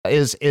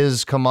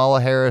Is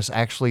Kamala Harris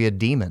actually a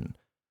demon?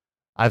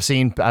 I've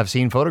seen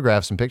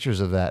photographs and pictures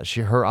of that.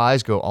 Her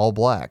eyes go all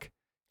black.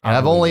 And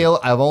I've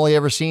only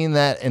ever seen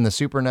that in the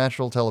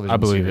Supernatural television. I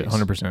believe series.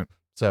 it 100%.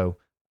 So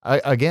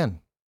again,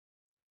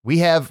 we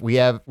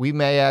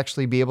may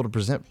actually be able to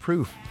present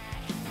proof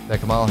that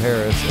Kamala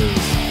Harris is.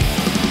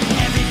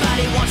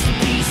 Everybody wants to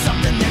be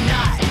something they're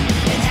not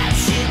and have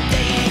shit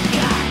they ain't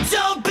got.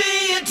 Don't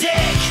be a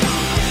dick.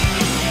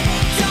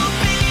 Don't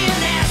be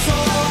an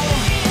asshole.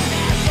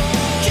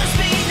 Just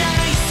be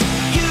nice.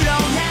 You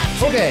don't have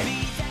to. Okay,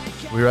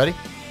 we ready?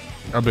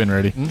 I've been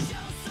ready.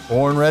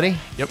 Born ready?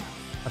 Yep.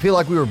 I feel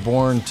like we were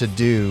born to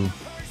do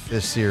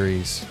this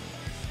series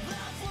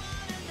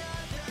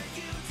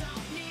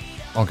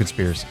on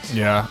conspiracies.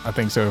 Yeah, I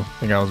think so. I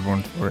think I was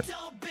born for it.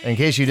 In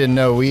case you didn't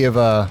know, we have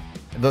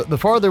the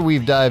farther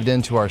we've dived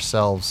into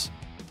ourselves,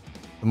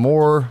 the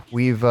more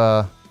we've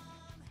come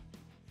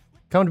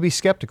to be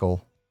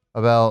skeptical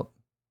about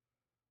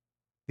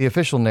the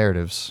official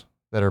narratives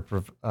that are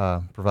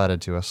provided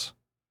to us.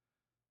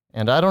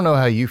 And I don't know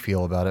how you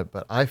feel about it,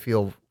 but I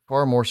feel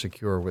far more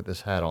secure with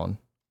this hat on.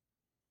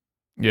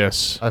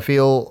 Yes. I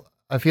feel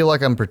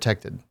like I'm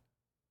protected.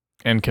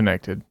 And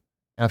connected.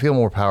 And I feel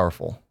more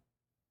powerful.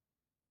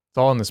 It's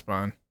all in the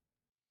spine.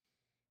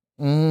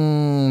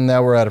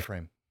 Now we're out of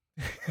frame.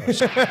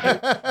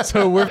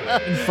 So we're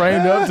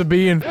framed up to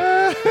be in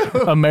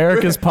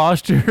America's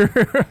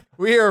posture.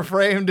 We are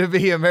framed to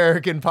be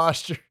American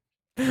posture.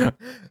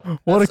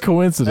 What a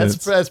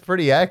coincidence. That's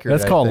pretty accurate.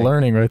 That's called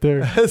learning right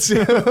there.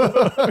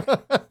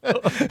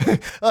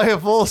 Like a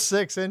full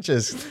 6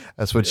 inches.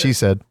 That's what she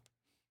said.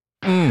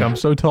 I'm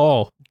so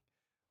tall.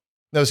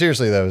 No,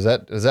 seriously though, is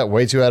that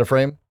way too out of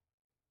frame?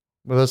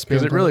 Because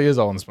it really is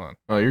all in the spine.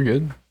 Oh, you're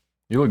good.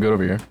 You look good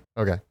over here.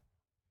 Okay.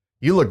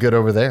 You look good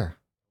over there.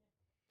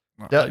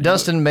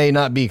 Dustin may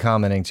not be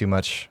commenting too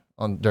much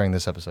during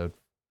this episode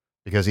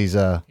because he's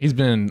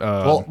been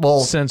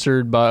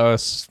censored by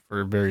us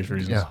for various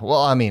reasons. Yeah.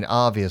 Well, I mean,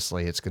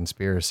 obviously it's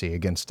conspiracy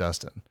against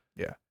Dustin.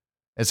 Yeah.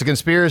 It's a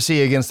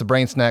conspiracy against the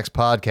Brain Snacks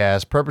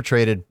podcast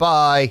perpetrated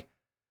by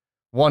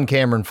one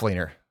Cameron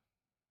Fleener.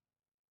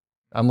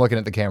 I'm looking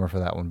at the camera for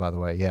that one, by the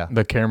way. Yeah.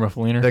 The camera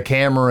Fleener? The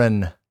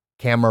Cameron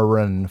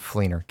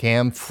Fleener.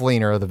 Cam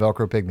Fleener of the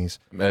Velcro Pygmies.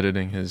 I'm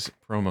editing his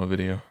promo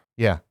video.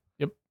 Yeah.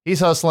 Yep.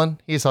 He's hustling.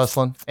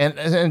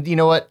 And you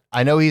know what?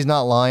 I know he's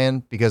not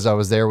lying because I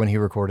was there when he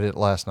recorded it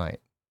last night.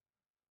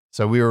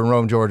 So we were in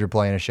Rome, Georgia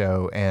playing a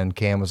show, and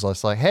Cam was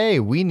just like, hey,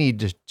 we need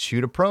to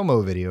shoot a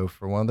promo video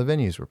for one of the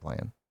venues we're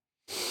playing.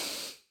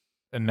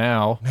 And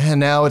now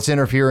it's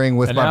interfering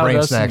with my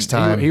Brain Snacks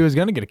time. He was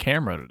going to get a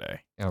camera today.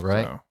 Yeah,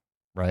 right. So.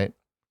 Right.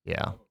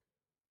 Yeah.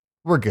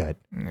 We're good.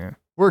 Yeah.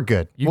 We're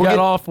good. We'll got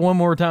off one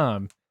more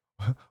time.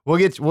 We'll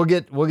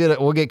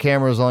get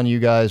cameras on you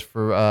guys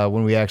for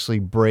when we actually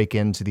break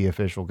into the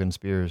official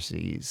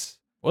conspiracies.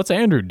 What's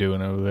Andrew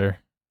doing over there?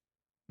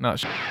 Not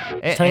sure.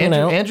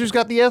 Andrew's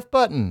got the F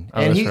button,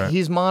 and that's right.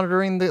 he's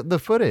monitoring the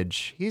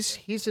footage.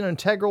 He's an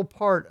integral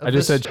part of I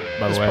just this, said,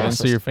 by the way, I didn't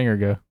see your finger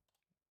go.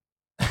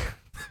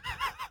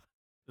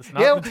 It's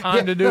not the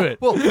time to do it.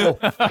 Well,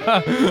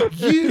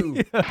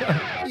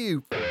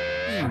 you.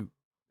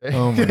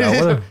 Oh my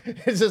God.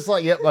 It's just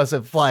like, yep, I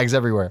said flags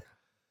everywhere.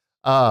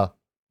 But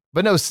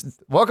no,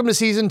 welcome to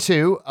season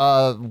 2.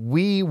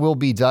 We will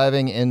be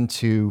diving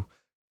into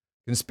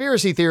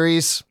conspiracy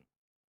theories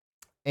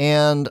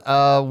and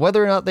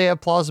whether or not they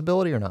have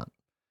plausibility or not.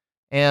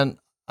 And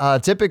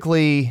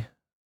typically,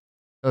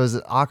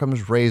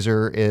 Occam's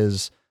razor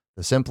is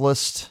the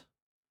simplest.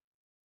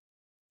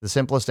 The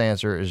simplest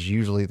answer is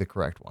usually the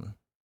correct one.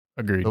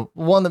 Agreed. The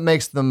one that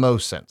makes the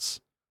most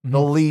sense. Mm-hmm.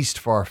 The least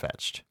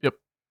far-fetched. Yep.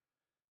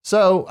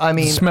 So, I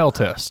mean... Smell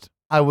test.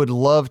 I would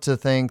love to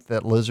think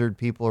that lizard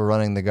people are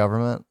running the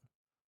government,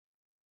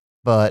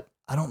 but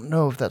I don't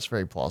know if that's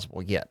very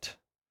plausible yet.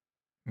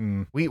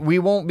 We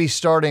won't be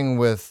starting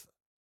with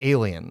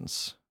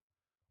aliens.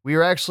 We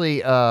are actually...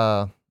 there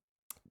are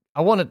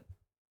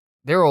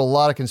a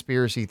lot of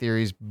conspiracy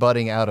theories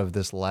budding out of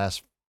this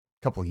last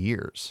couple of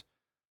years.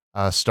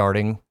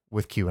 Starting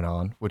with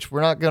QAnon, which we're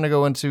not going to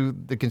go into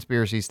the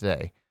conspiracies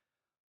today.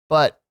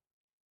 But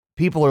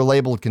people are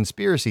labeled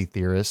conspiracy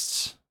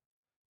theorists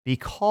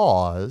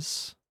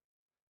because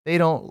they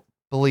don't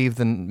believe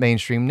the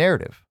mainstream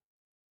narrative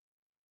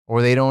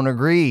or they don't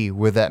agree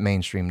with that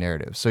mainstream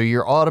narrative. So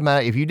you're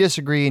automatic. If you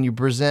disagree and you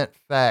present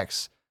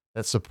facts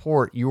that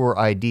support your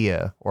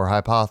idea or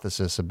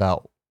hypothesis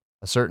about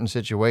a certain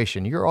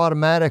situation, you're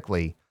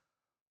automatically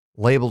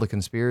labeled a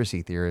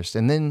conspiracy theorist.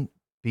 And then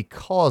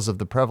because of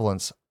the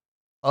prevalence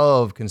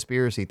of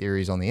conspiracy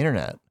theories on the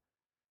internet,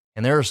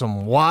 and there are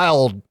some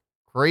wild,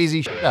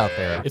 crazy shit out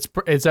there.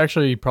 It's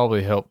actually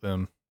probably helped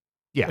them.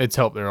 Yeah, it's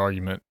helped their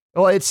argument.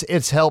 Well,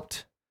 it's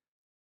helped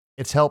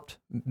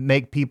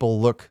make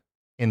people look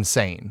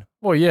insane.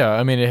 Well, yeah,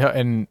 I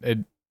mean, it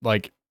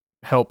like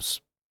helps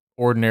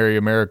ordinary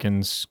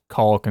Americans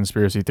call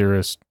conspiracy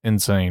theorists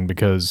insane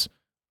because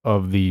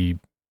of the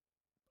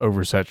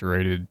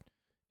oversaturated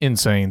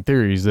insane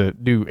theories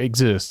that do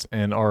exist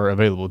and are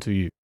available to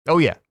you. Oh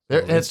yeah.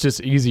 It's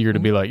just easier to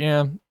be like,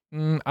 yeah,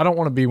 I don't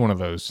want to be one of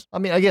those. I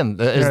mean, again,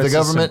 it's is the as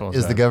government simple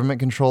as that.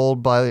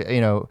 controlled by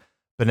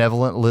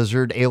benevolent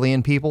lizard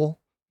alien people?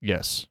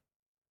 Yes,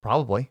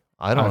 Probably.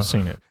 I don't know. I've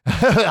seen it.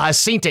 I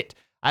seen it.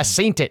 I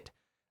seen it.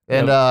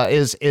 And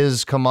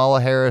is Kamala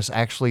Harris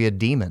actually a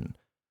demon?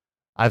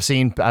 I've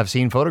seen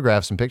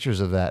photographs and pictures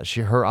of that.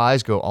 Her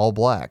eyes go all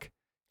black.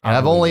 And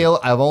I've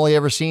only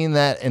ever seen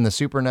that in the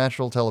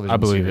supernatural television. I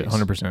believe series. it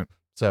 100%.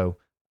 So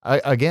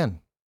again,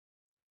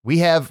 we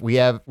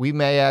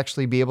may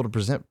actually be able to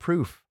present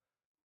proof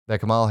that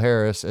Kamala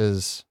Harris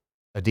is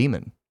a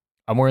demon.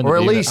 I'm wearing Or the at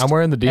demon, least, I'm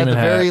wearing the demon at the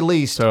hat, very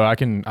least, so I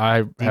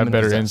have better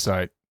possessed.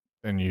 insight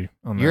than you.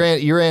 On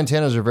that. your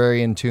antennas are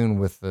very in tune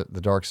with the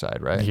dark side,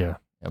 right? Yeah,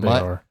 And they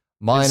are.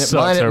 Mine It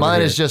sucks over mine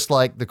here. is just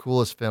like the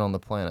coolest fin on the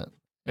planet,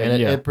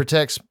 and Yeah. it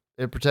protects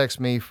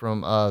me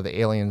from the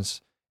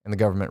aliens and the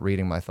government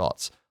reading my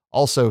thoughts.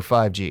 Also,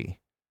 5G.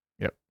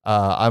 Yep.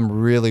 I'm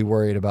really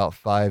worried about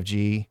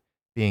 5G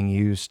being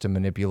used to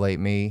manipulate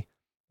me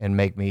and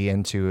make me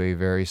into a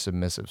very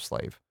submissive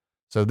slave.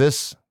 So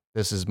this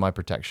is my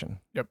protection.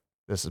 Yep.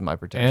 This is my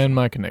protection And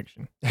my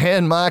connection.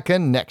 and my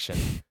connection.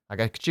 I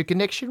got your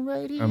connection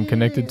right here. I'm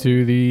connected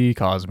to the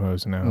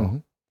cosmos now.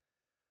 Mhm.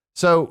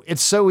 So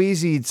it's so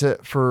easy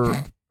for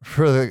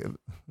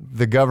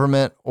the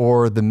government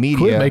or the Quit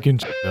media, making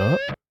shit up.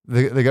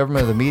 the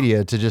government or the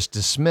media to just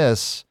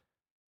dismiss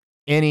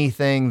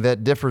anything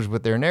that differs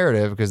with their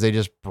narrative because they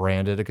just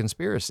branded a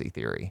conspiracy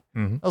theory.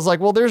 Mhm. I was like,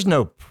 well, there's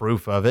no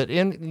proof of it.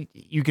 And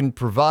you can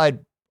provide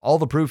all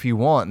the proof you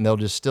want, and they'll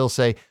just still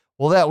say,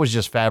 well, that was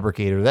just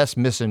fabricated or that's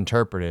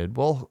misinterpreted.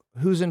 Well,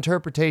 whose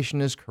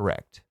interpretation is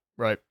correct?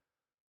 Right.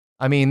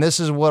 I mean, this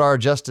is what our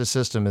justice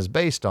system is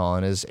based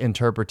on, is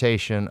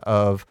interpretation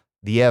of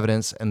the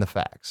evidence and the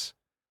facts.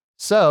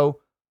 So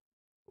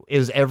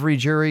is every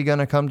jury going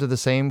to come to the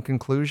same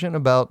conclusion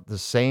about the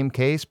same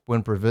case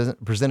when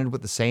presented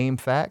with the same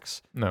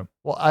facts? No,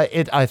 Well,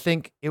 I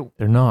think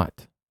they're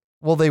not.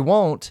 well, they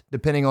won't,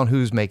 depending on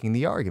who's making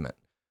the argument.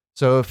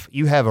 So if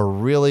you have a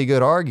really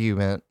good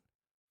argument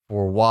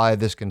for why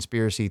this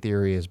conspiracy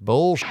theory is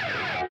bullshit,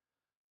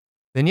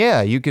 then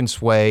yeah, you can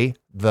sway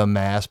the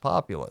mass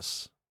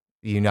populace,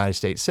 the United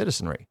States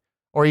citizenry,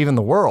 or even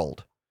the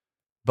world.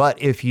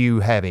 But if you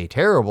have a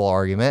terrible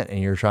argument and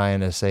you're trying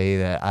to say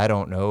that, I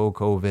don't know,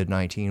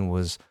 COVID-19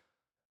 was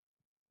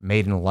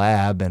made in a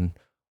lab and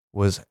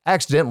was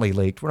accidentally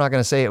leaked, we're not going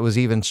to say it was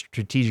even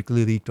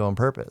strategically leaked on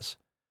purpose,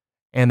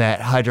 and that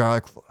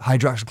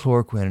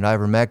hydroxychloroquine and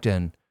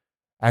ivermectin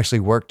actually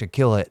worked to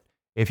kill it.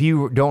 If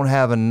you don't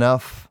have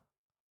enough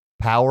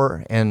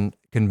power and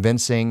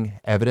convincing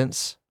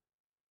evidence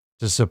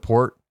to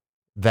support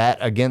that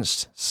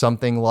against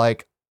something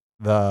like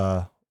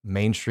the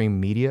mainstream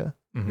media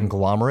Mhm.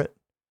 conglomerate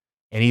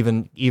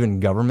and even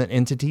government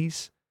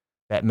entities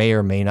that may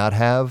or may not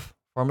have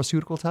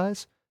pharmaceutical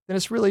ties, then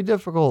it's really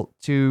difficult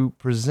to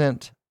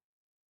present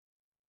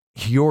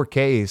your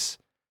case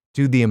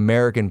to the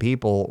American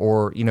people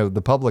or,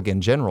 the public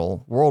in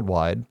general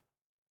worldwide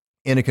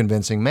in a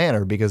convincing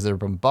manner because they're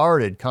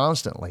bombarded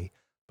constantly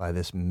by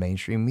this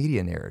mainstream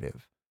media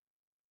narrative.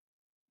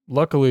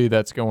 Luckily,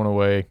 that's going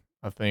away.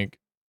 I think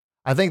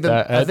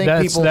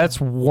That's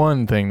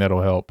one thing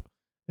that'll help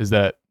is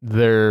that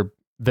their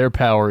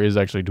power is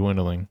actually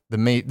dwindling. the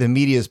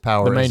media's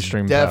power. The is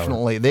mainstream power.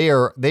 definitely they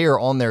are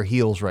on their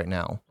heels right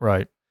now.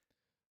 Right.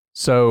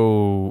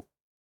 So,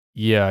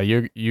 yeah,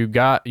 you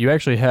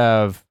actually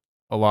have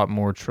a lot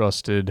more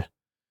trusted,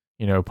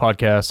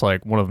 podcasts.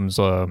 Like one of them's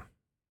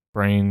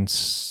Brain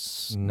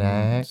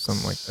Snacks,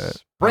 something like that. I don't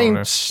Brain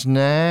know.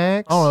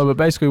 snacks. I don't know, but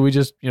basically we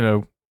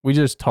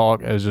just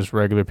talk as just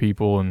regular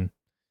people,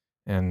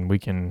 and we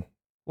can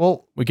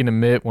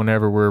admit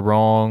whenever we're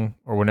wrong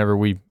or whenever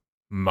we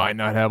might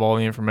not have all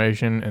the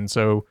information, and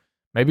so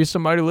maybe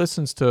somebody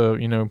listens to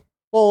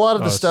a lot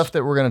of the us. stuff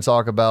that we're going to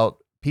talk about,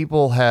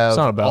 people have It's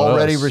not about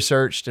already us.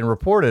 researched and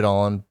reported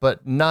on,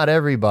 but not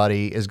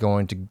everybody is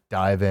going to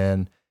dive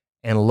in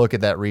and look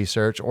at that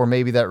research, or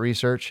maybe that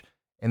research.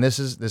 And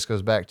this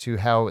goes back to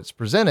how it's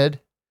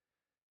presented.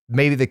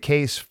 Maybe the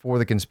case for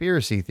the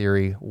conspiracy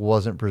theory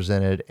wasn't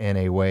presented in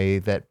a way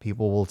that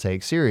people will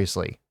take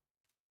seriously.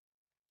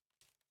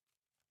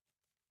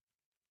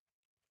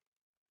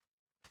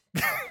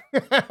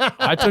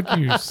 I took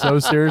you so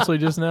seriously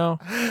just now.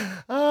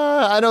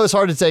 I know it's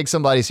hard to take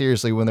somebody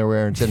seriously when they're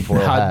wearing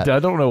tinfoil I hat.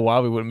 don't know why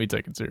we wouldn't be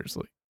taken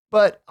seriously.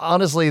 But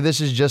honestly,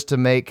 this is just to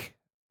make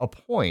a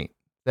point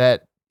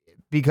that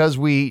because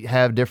we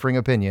have differing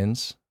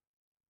opinions,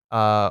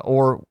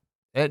 or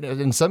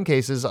in some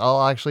cases,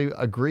 I'll actually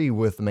agree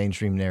with the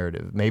mainstream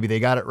narrative. Maybe they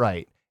got it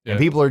right. Yeah. And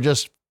people are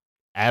just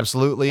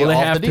absolutely Well, they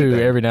off have the deep to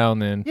end. every now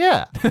and then.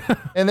 Yeah.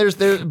 And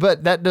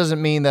but that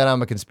doesn't mean that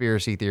I'm a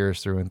conspiracy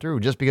theorist through and through.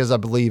 Just because I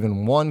believe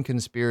in one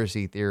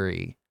conspiracy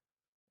theory,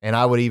 and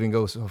I would even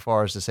go so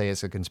far as to say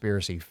it's a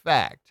conspiracy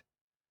fact,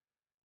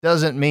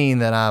 doesn't mean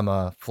that I'm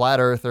a flat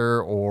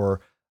earther or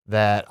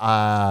that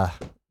I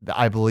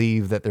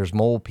believe that there's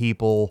mole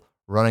people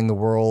running the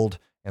world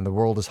and the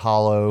world is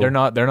hollow. They're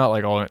not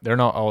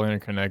all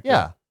interconnected.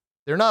 Yeah.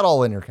 They're not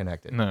all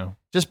interconnected. No.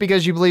 Just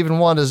because you believe in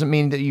one doesn't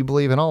mean that you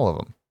believe in all of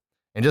them.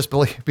 And just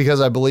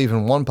because I believe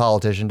in one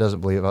politician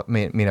doesn't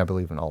mean I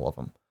believe in all of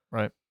them.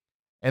 Right.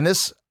 And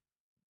this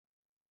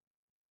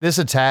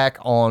attack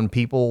on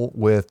people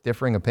with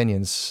differing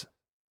opinions,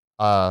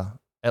 at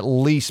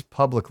least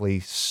publicly,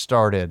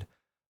 started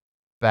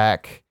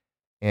back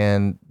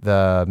in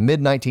the mid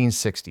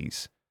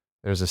 1960s.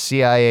 There's a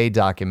CIA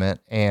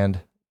document, and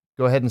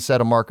go ahead and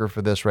set a marker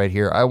for this right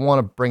here. I want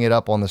to bring it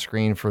up on the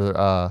screen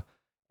for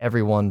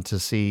everyone to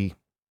see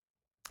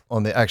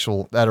on the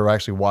that are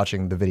actually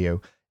watching the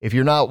video. If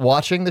you're not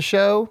watching the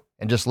show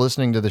and just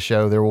listening to the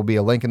show, there will be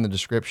a link in the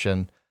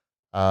description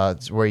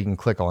where you can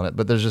click on it.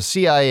 But there's a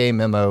CIA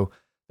memo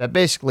that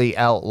basically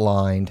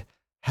outlined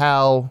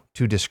how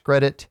to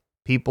discredit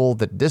people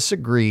that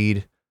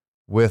disagreed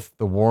with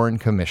the Warren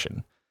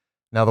Commission.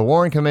 Now, the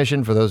Warren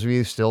Commission, for those of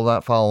you still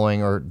not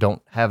following or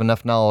don't have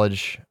enough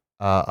knowledge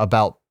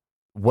about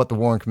what the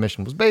Warren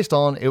Commission was based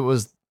on,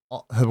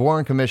 the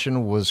Warren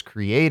Commission was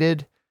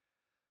created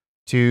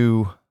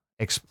to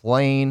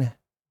explain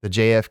the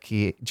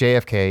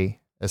JFK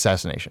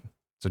assassination.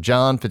 So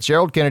John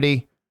Fitzgerald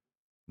Kennedy,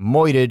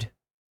 moited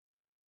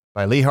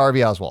by Lee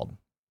Harvey Oswald,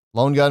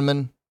 lone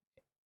gunman.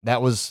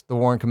 That was the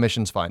Warren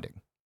Commission's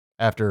finding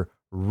after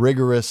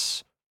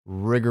rigorous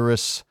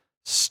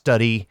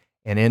study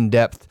and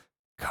in-depth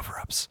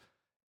cover-ups,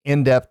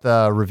 in-depth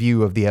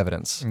review of the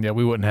evidence. Yeah,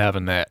 we wouldn't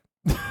having that.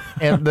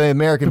 And the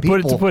American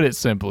people, to put it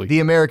simply, the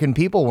American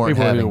people weren't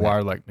people having who that.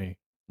 wired like me.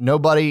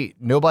 Nobody,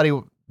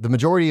 the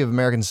majority of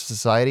American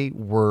society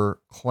were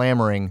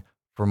clamoring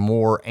for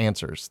more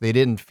answers. They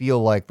didn't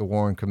feel like the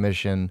Warren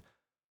Commission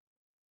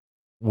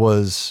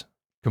was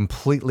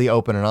completely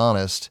open and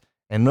honest.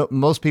 And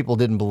most people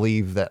didn't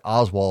believe that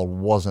Oswald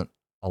wasn't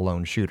a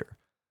lone shooter.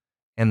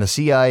 And the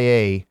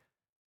CIA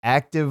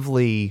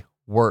actively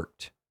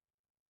worked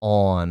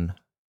on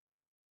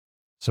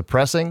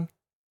suppressing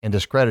and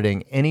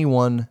discrediting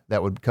anyone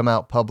that would come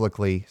out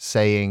publicly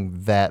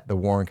saying that the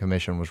Warren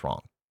Commission was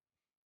wrong.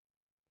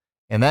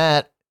 And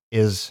that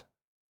is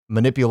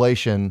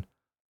manipulation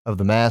of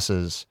the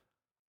masses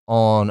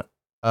on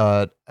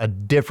a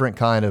different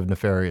kind of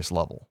nefarious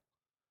level.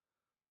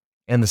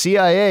 And the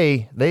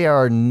CIA, they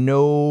are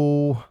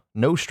no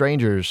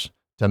strangers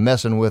to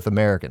messing with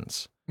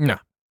Americans. No.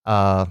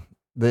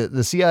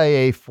 The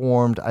CIA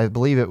formed, I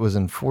believe it was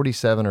in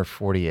 47 or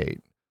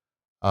 48.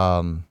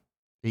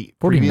 49,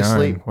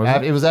 Previously,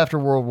 wasn't it? it was after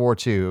World War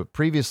II.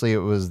 Previously, it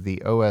was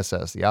the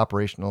OSS, the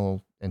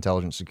Operational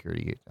Intelligence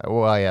Security,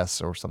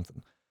 OIS or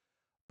something.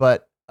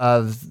 But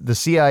the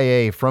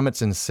CIA, from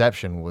its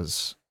inception,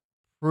 was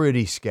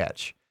pretty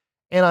sketch.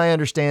 And I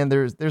understand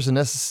there's a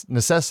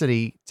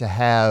necessity to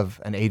have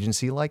an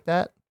agency like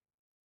that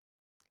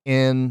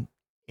in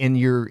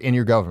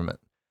your government.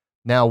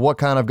 Now, what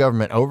kind of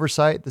government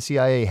oversight the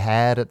CIA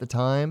had at the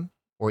time,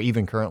 or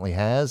even currently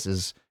has,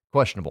 is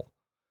questionable,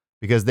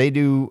 because there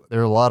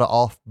are a lot of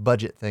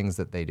off-budget things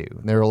that they do.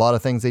 And there are a lot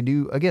of things they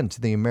do, again, to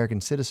the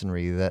American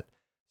citizenry that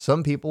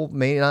some people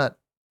may not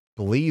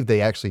believe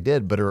they actually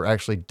did, but are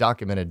actually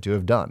documented to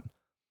have done.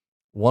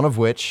 One of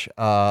which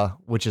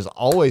is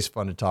always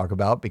fun to talk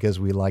about because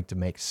we like to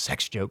make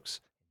sex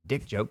jokes,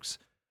 dick jokes.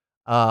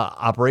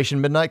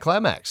 Operation Midnight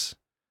Climax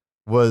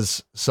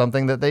was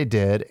something that they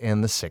did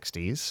in the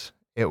 60s.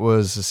 It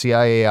was a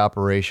CIA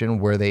operation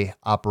where they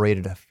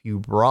operated a few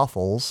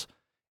brothels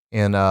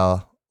in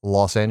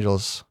Los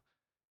Angeles,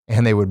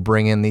 and they would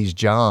bring in these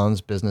Johns,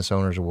 business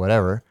owners or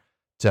whatever,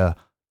 to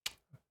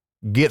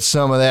get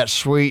some of that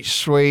sweet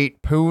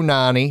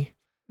punani.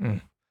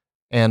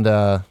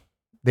 And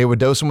they would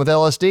dose them with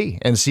LSD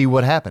and see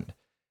what happened.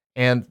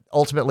 And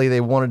ultimately,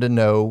 they wanted to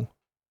know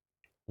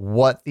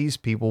what these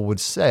people would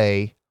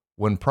say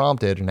when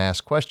prompted and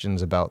asked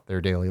questions about their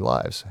daily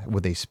lives.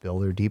 Would they spill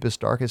their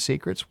deepest, darkest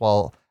secrets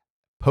while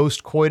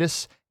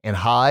post-coitus and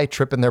high,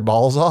 tripping their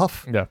balls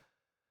off? Yeah.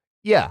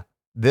 Yeah,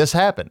 this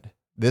happened.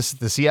 The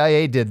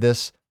CIA did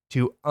this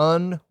to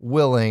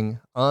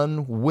unwitting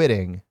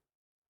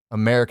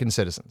American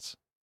citizens.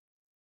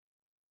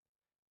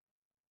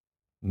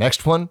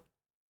 Next one.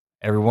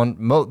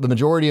 The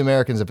majority of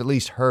Americans have at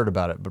least heard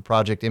about it, but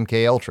Project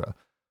MK Ultra,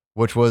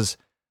 which was,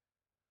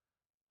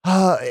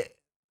 there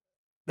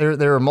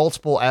are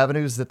multiple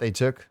avenues that they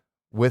took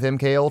with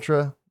MK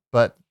Ultra,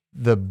 but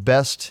the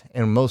best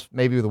and most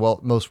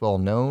well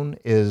known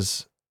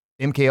is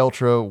MK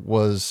Ultra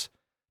was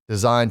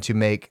designed to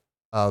make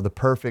the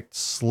perfect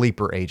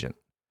sleeper agent.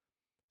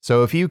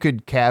 So if you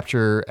could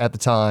capture at the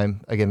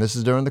time, again, this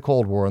is during the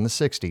Cold War in the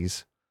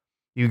 60s,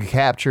 you could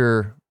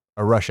capture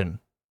a Russian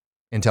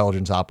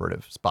intelligence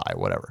operative, spy,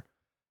 whatever.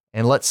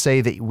 And let's say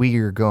that we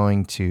are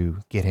going to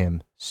get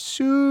him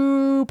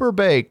super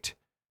baked,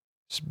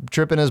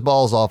 tripping his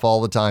balls off all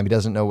the time. He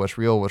doesn't know what's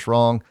real, what's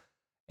wrong.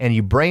 And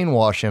you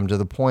brainwash him to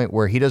the point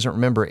where he doesn't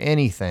remember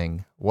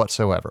anything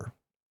whatsoever.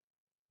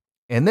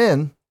 And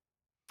then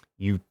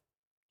you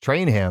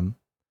train him.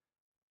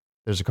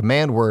 There's a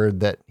command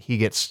word that he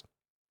gets.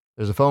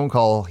 There's a phone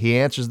call. He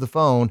answers the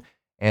phone,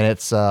 and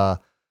it's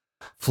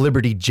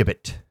Flibberty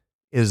Gibbet.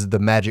 is the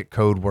magic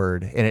code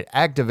word, and it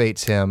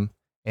activates him,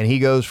 and he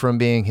goes from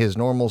being his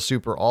normal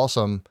super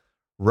awesome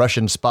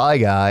Russian spy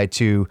guy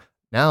to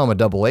now I'm a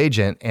double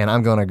agent, and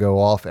I'm going to go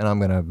off and I'm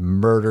going to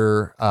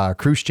murder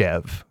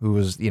Khrushchev, who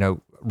was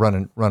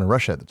running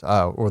Russia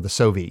or the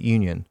Soviet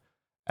Union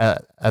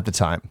at the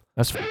time.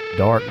 That's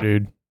dark,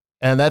 dude.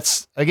 And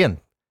that's, again,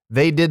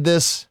 they did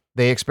this.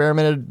 They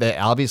experimented.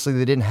 Obviously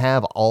they didn't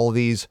have all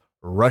these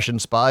Russian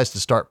spies to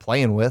start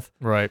playing with.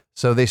 Right.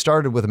 So they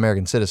started with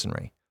American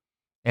citizenry.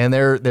 And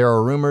there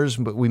are rumors,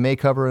 but we may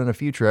cover in a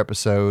future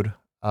episode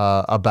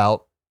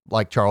about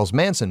like Charles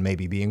Manson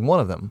maybe being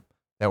one of them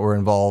that were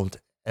involved.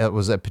 It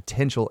was a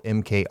potential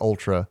MK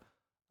Ultra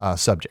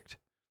subject.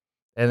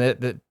 And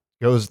the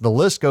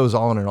list goes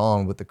on and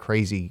on with the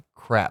crazy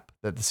crap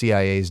that the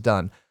CIA has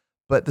done.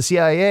 But the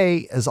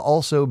CIA has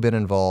also been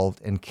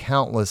involved in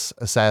countless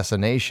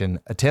assassination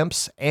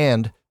attempts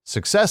and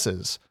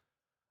successes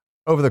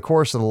over the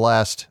course of the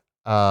last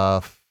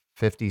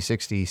 50,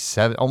 60,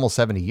 70, almost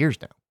 70 years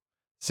now.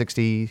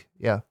 60,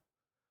 yeah.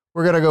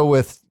 We're going to go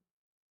with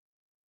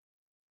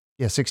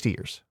 60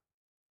 years.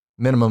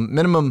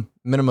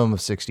 Minimum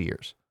of 60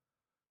 years.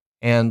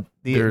 And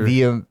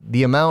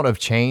the amount of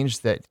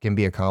change that can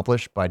be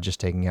accomplished by just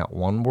taking out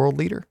one world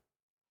leader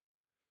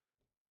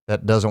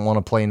that doesn't want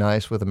to play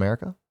nice with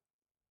America,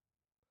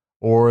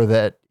 or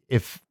that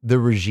if the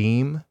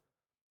regime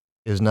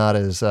is not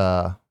as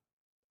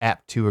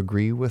apt to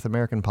agree with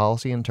American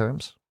policy and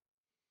terms,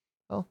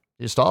 well,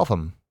 just off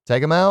them,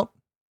 take them out.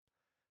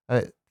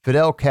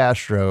 Fidel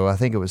Castro, I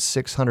think it was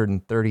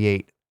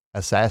 638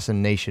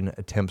 assassination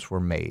attempts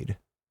were made.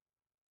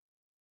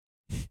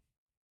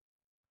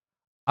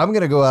 I'm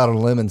going to go out on a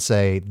limb and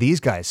say these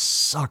guys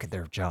suck at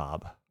their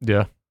job.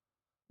 Yeah.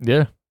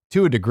 Yeah.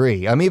 To a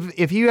degree. I mean,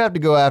 if you have to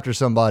go after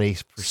somebody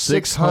for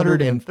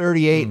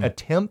 638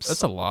 attempts,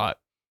 that's a lot.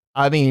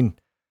 I mean,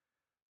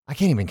 I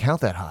can't even count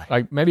that high.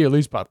 Like maybe at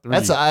least about 3.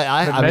 That's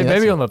I mean,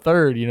 maybe on the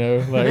third,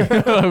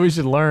 like we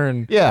should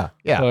learn. Yeah.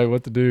 Like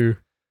what to do.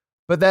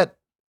 But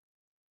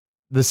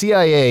the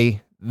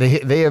CIA,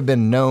 they have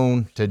been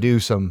known to do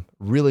some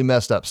really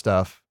messed up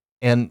stuff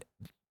and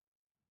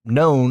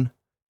known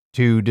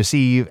to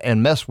deceive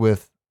and mess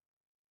with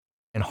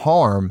and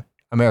harm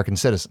American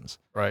citizens.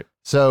 Right.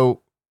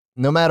 So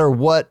no matter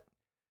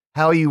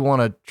how you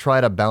want to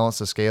try to balance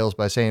the scales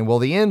by saying, well,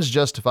 the ends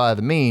justify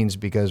the means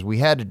because we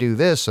had to do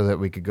this so that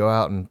we could go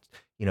out and,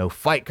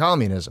 fight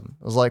communism.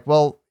 I was like,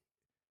 well,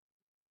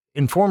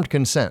 informed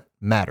consent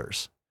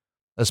matters,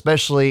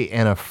 especially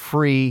in a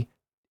free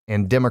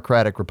and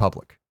democratic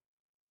republic.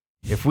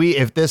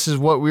 If this is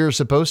what we're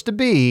supposed to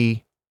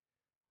be,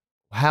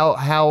 how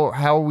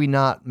are we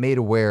not made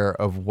aware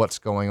of what's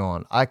going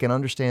on? I can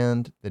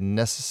understand the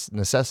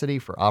necessity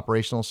for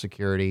operational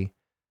security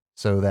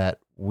so that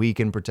we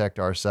can protect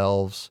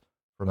ourselves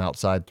from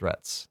outside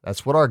threats.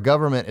 That's what our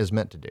government is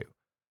meant to do.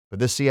 But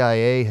the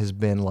CIA has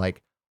been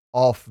like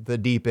off the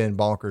deep end,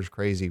 bonkers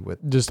crazy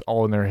with just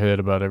all in their head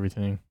about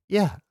everything.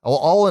 Yeah,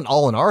 all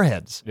in our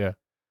heads. Yeah.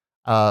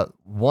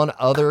 One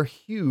other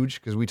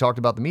huge, because we talked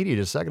about the media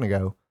just a second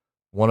ago.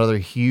 One other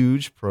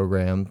huge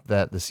program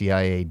that the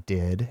CIA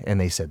did, and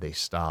they said they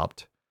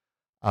stopped.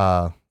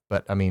 But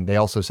I mean, they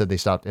also said they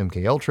stopped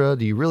MK Ultra.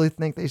 Do you really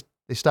think they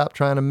stopped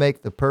trying to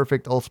make the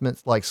perfect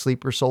ultimate like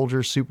sleeper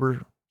soldier,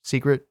 super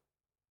secret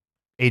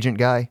agent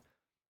guy?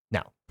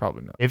 No,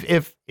 probably not.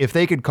 If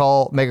they could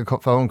make a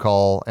phone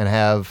call and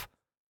have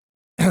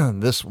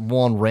this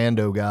one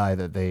rando guy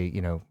that they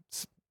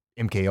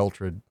MK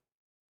Ultra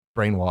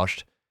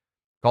brainwashed,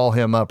 call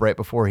him up right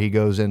before he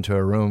goes into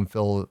a room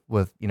filled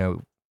with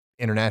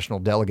international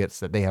delegates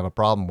that they have a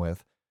problem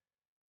with,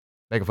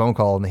 make a phone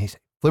call and they say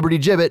Liberty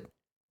Gibbet.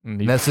 And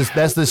that's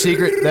the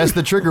secret. That's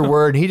the trigger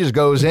word. He just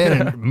goes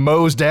in and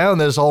mows down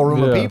this whole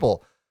room of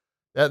people.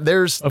 Of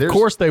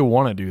course they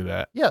want to do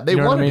that. Yeah, they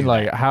want to. I mean,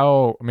 like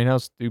how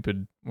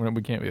stupid?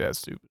 We can't be that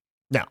stupid.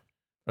 No,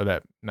 or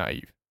that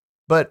naive.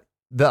 But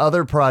the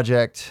other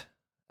project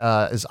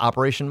is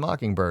Operation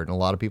Mockingbird, and a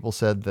lot of people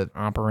said that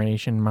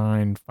Operation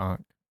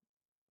Mindfuck.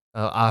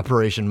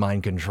 Operation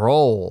Mind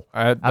Control.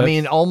 I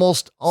mean,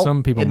 almost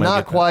some people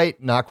not quite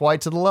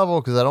to the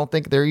level because I don't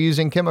think they're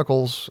using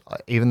chemicals,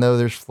 even though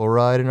there's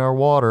fluoride in our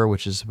water,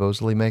 which is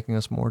supposedly making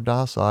us more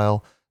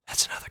docile.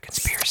 That's another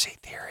conspiracy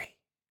theory.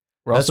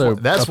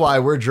 That's why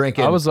we're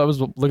drinking. I was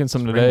looking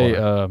something today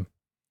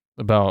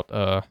about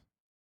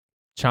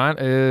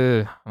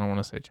China. I don't want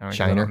to say China.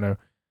 I don't know,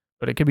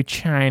 but it could be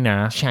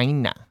China.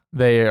 China.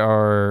 They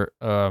are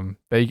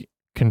they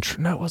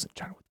control. No, it wasn't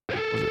China. Was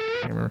it?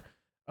 I can't remember.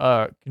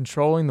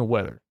 Controlling the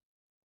weather.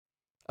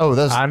 Oh,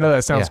 I know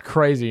that sounds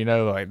crazy,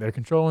 like they're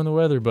controlling the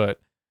weather, but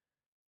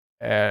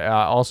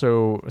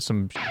also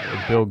some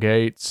Bill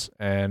Gates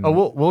and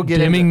we'll get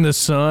dimming the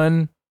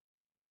sun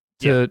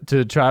to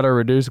try to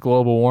reduce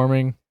global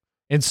warming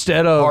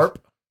instead of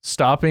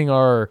stopping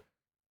our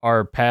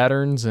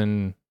patterns.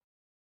 And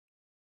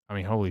I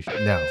mean, holy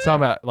shit! No, it's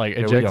talking about like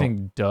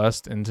ejecting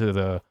dust into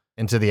the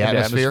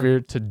atmosphere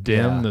to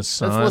dim the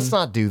sun. Let's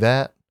not do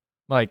that.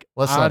 Like,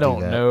 Let's I not do don't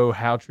that. know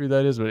how true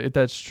that is, but if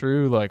that's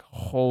true, like,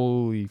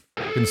 holy,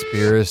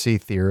 Conspiracy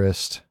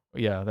theorist.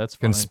 yeah, that's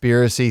fine.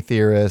 Conspiracy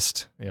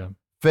theorist. Yeah.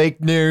 Fake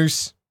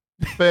news.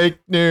 Fake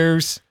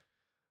news.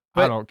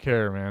 I But- don't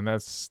care, man.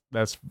 That's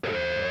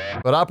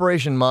But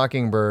Operation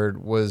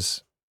Mockingbird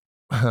was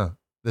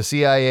the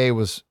CIA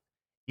was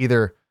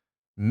either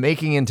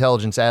making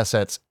intelligence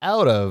assets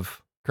out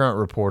of current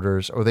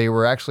reporters, or they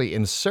were actually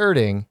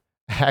inserting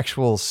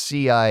actual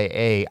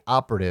CIA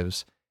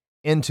operatives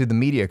into the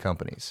media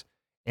companies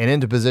and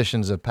into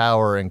positions of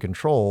power and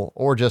control,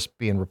 or just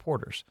being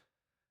reporters.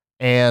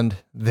 And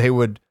they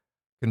would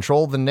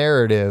control the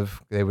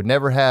narrative. They would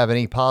never have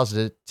any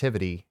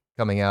positivity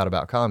coming out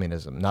about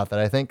communism. Not that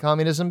I think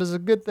communism is a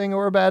good thing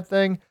or a bad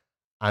thing.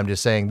 I'm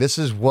just saying this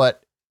is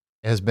what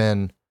has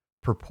been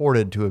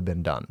purported to have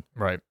been done.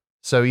 right.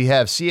 So you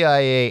have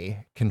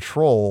CIA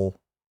control,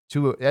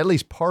 to at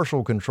least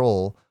partial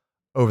control,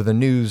 over the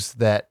news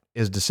that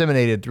is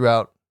disseminated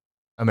throughout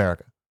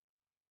America.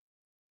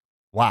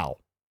 Wow.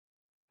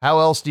 How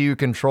else do you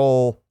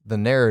control the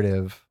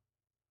narrative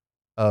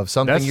of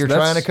something That's- you're trying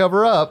to that's-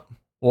 cover up?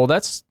 Well,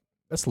 that's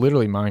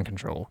literally mind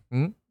control,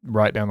 Mhm.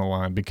 right down the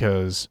line.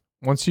 Because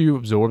once you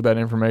absorb that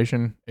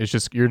information, you're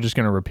just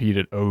going to repeat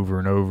it over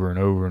and over and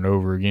over and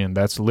over again.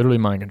 That's literally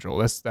mind control.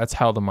 That's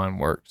how the mind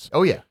works.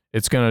 Oh, yeah.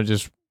 It's going to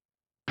just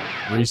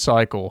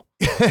recycle.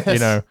 You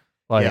know,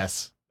 like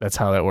yes. that's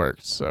how that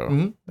works. So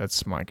Mhm.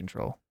 that's mind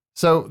control.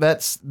 So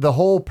that's the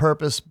whole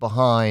purpose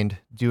behind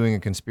doing a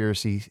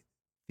conspiracy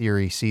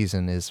theory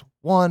season is,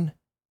 one,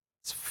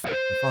 it's fucking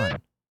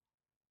fun.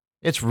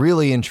 It's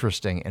really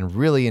interesting and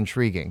really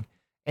intriguing.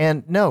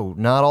 And no,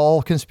 not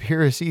all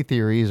conspiracy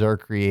theories are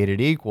created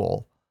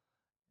equal.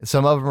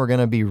 Some of them are going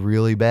to be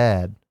really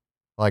bad,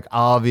 like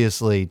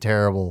obviously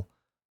terrible.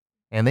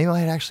 And they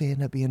might actually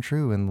end up being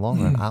true in the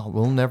long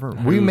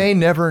run. We may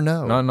never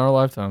know. Not in our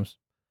lifetimes.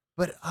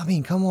 But I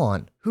mean, come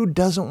on. Who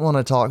doesn't want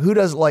to talk?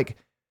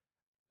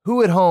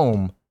 Who at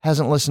home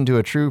hasn't listened to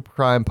a true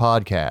crime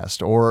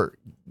podcast or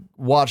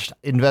watched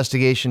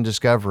Investigation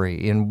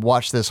Discovery and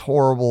watched this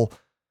horrible,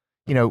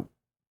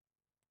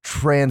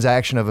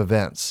 transaction of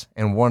events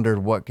and wondered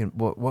what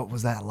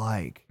was that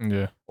like?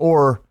 Yeah.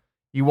 Or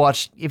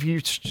if you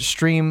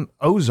stream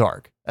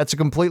Ozark, that's a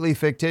completely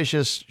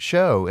fictitious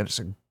show, and it's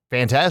a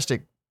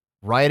fantastic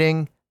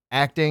writing,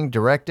 acting,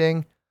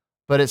 directing,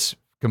 but it's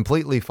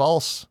completely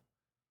false,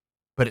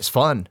 but it's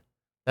fun.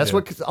 That's Yeah.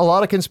 what a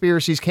lot of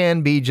conspiracies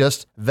can be,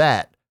 just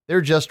that.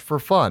 They're just for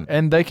fun.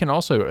 And they can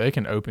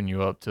open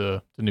you up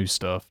to new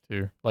stuff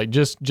too. Like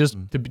just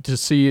to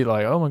see,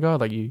 like, oh my God,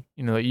 like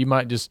you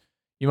might just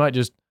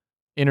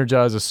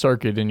energize a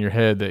circuit in your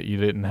head that you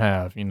didn't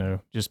have,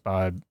 just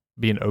by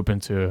being open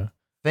to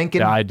Thinking,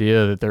 the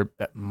idea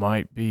that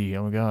might be,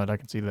 oh my God, I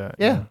can see that.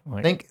 yeah.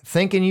 Like,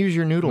 Think and use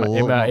your noodle.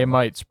 it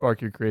might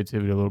spark your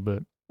creativity a little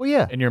bit Well,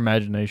 yeah. and your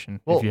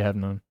imagination Well, if you have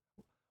none.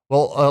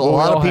 Well, we all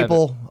have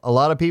a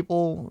lot of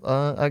people,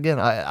 again,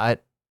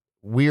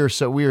 we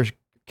are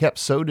kept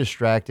so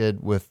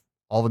distracted with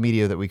all the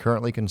media that we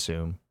currently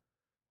consume,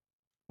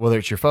 whether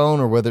it's your phone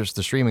or whether it's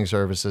the streaming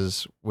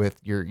services with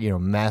your,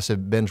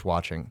 massive binge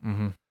watching.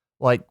 Mm-hmm.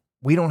 Like,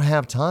 we don't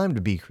have time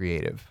to be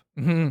creative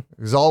Mm-hmm.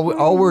 because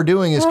all we're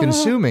doing is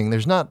consuming.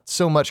 There's not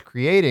so much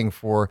creating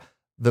for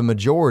the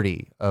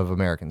majority of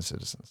American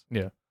citizens.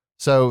 Yeah.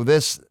 So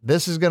this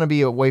is going to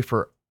be a way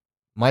for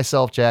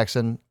myself,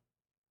 Jackson,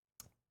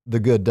 the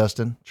good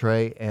Dustin,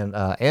 Trey, and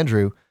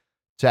Andrew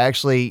to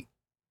actually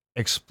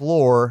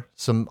explore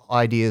some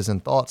ideas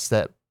and thoughts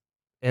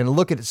and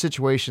look at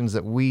situations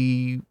that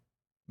we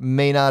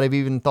may not have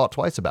even thought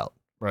twice about.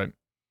 Right.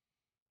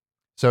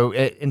 So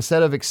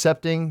instead of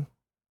accepting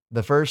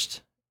the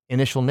first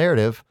initial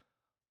narrative,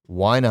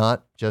 why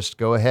not just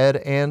go ahead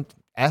and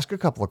ask a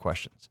couple of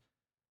questions?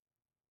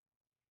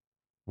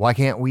 Why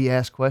can't we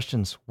ask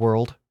questions,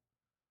 world?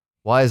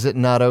 Why is it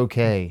not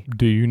okay?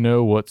 Do you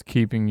know what's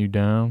keeping you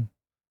down?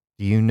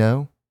 Do you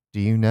know?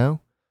 Do you know?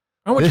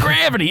 Oh, it's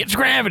gravity. It's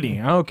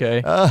gravity.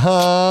 Okay.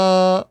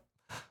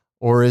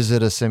 Or is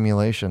it a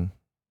simulation?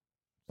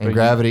 And So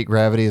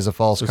gravity is a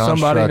false So construct.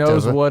 somebody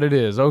knows of it. what it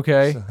is.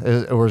 Okay.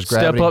 Or is Step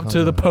gravity? up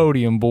to the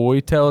podium, boy.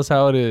 Tell us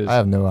how it is. I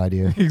have no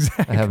idea.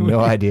 Exactly. I have no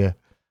idea.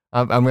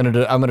 I'm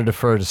gonna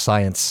defer to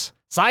science.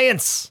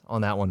 Science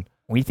on that one.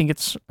 We think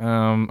it's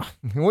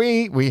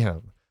We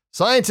have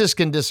scientists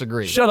can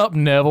disagree. Shut up,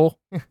 Neville.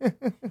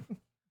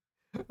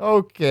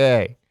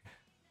 Okay.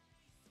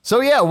 So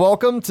yeah,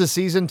 welcome to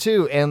season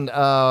 2, and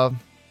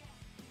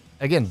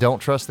again, don't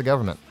trust the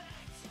government.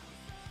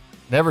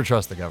 Never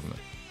trust the government.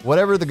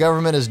 Whatever the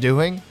government is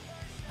doing,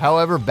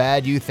 however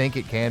bad you think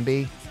it can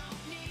be,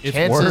 It's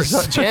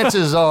worse.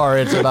 chances are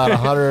it's about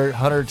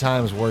 100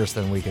 times worse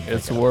than we can think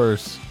It's of.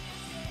 worse.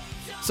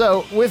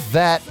 So with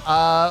that,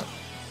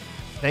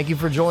 thank you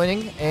for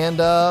joining, and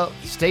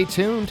stay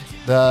tuned.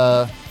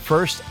 The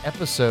first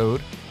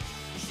episode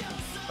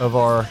of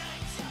our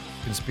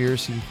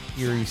conspiracy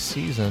theory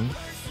season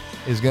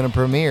is going to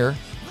premiere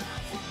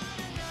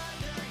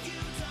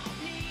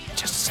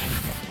just a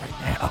second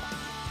right now.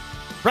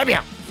 Right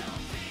now.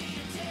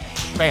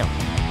 Bam.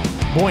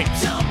 Boink.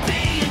 Don't be